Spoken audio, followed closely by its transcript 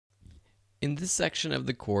In this section of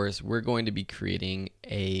the course, we're going to be creating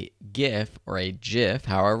a GIF or a GIF,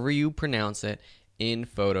 however you pronounce it, in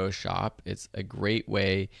Photoshop. It's a great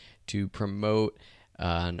way to promote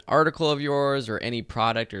an article of yours or any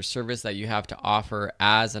product or service that you have to offer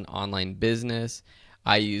as an online business.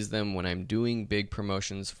 I use them when I'm doing big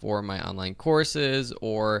promotions for my online courses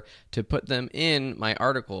or to put them in my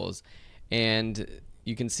articles. And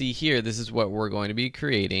you can see here, this is what we're going to be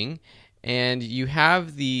creating. And you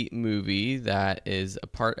have the movie that is a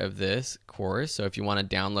part of this course. So if you want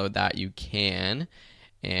to download that, you can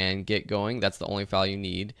and get going. That's the only file you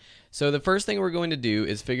need. So the first thing we're going to do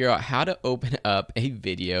is figure out how to open up a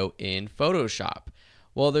video in Photoshop.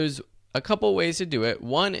 Well, there's a couple ways to do it.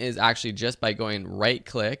 One is actually just by going right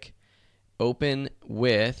click, open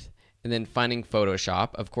with, and then finding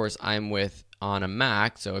Photoshop. Of course, I'm on a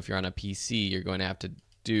Mac, so if you're on a PC, you're going to have to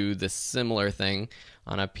do the similar thing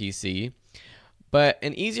on a PC. But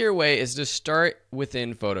an easier way is to start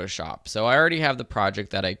within Photoshop. So I already have the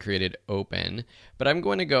project that I created open, but I'm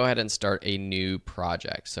going to go ahead and start a new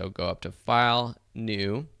project. So go up to File,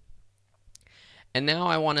 New, and now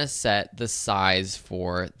I want to set the size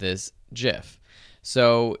for this GIF.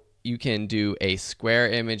 So you can do a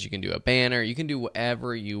square image, you can do a banner, you can do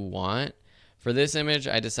whatever you want. For this image,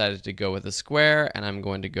 I decided to go with a square, and I'm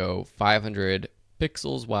going to go 500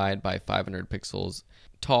 pixels wide by 500 pixels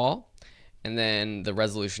tall, and then the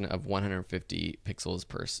resolution of 150 pixels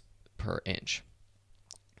per inch.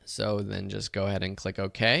 So then just go ahead and click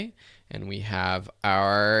OK, and we have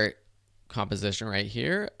our composition right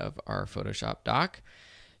here of our Photoshop doc.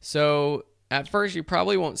 So at first you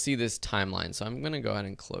probably won't see this timeline, so I'm going to go ahead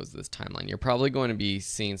and close this timeline. You're probably going to be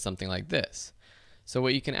seeing something like this. So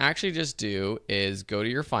what you can actually just do is go to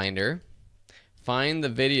your Finder, find the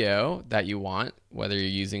video that you want, whether you're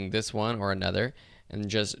using this one or another, and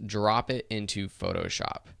just drop it into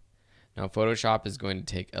Photoshop. Now Photoshop is going to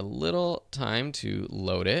take a little time to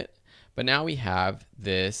load it, but now we have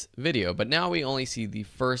this video. But now we only see the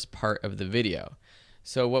first part of the video.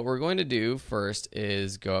 So what we're going to do first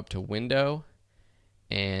is go up to Window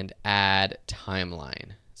and add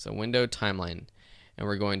Timeline. So Window, Timeline, and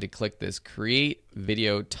we're going to click this Create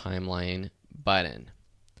Video Timeline button.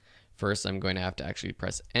 First, I'm going to have to actually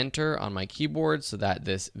press Enter on my keyboard so that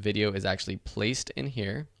this video is actually placed in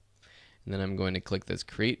here. And then I'm going to click this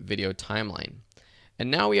Create Video Timeline. And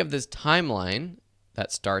now we have this timeline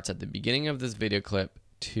that starts at the beginning of this video clip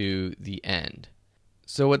to the end.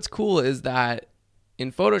 So what's cool is that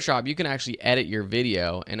in Photoshop, you can actually edit your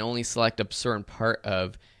video and only select a certain part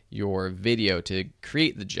of your video to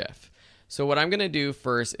create the GIF. So what I'm going to do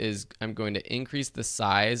first is I'm going to increase the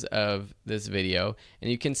size of this video, and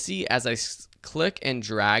you can see as I click and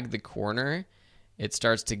drag the corner, it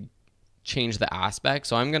starts to change the aspect.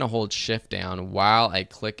 So I'm going to hold Shift down while I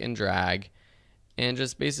click and drag and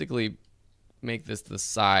just basically make this the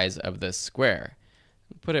size of this square.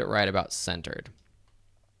 Put it right about centered.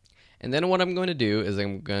 And then what I'm going to do is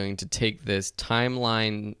I'm going to take this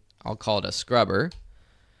timeline, I'll call it a scrubber,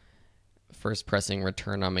 first pressing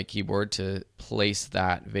return on my keyboard to place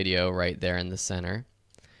that video right there in the center.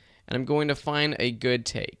 And I'm going to find a good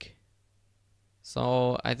take.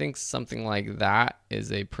 So I think something like that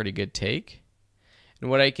is a pretty good take. And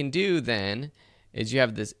what I can do then is you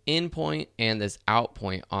have this in point and this out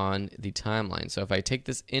point on the timeline. So if I take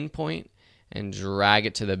this in point and drag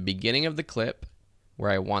it to the beginning of the clip where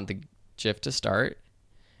I want the GIF to start,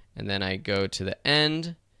 and then I go to the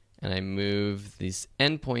end and I move this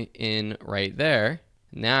endpoint in right there.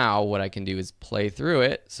 Now what I can do is play through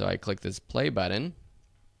it. So I click this play button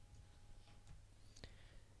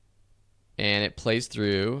and it plays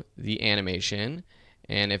through the animation.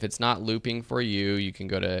 And if it's not looping for you, you can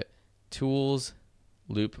go to Tools,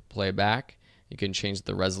 Loop Playback. You can change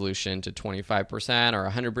the resolution to 25% or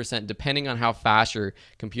 100% depending on how fast your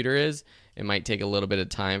computer is. It might take a little bit of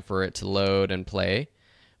time for it to load and play,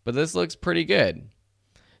 but this looks pretty good.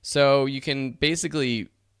 So you can basically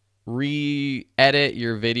re-edit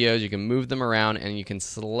your videos, you can move them around, and you can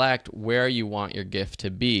select where you want your GIF to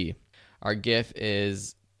be. Our GIF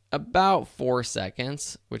is about 4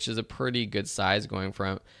 seconds, which is a pretty good size, going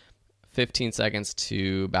from 15 seconds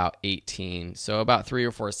to about 18, so about 3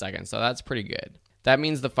 or 4 seconds, so that's pretty good. That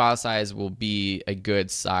means the file size will be a good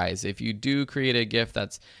size. If you do create a GIF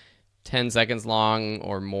that's 10 seconds long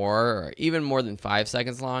or more, or even more than 5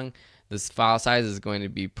 seconds long, this file size is going to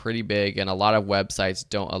be pretty big, and a lot of websites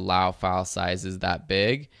don't allow file sizes that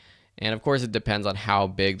big. And of course, it depends on how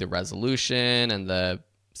big the resolution and the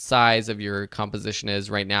size of your composition is.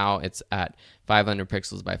 Right now, it's at 500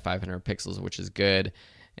 pixels by 500 pixels, which is good.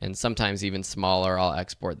 And sometimes even smaller. I'll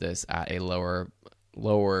export this at a lower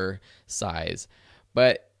lower size.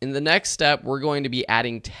 But in the next step, we're going to be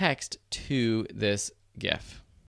adding text to this GIF.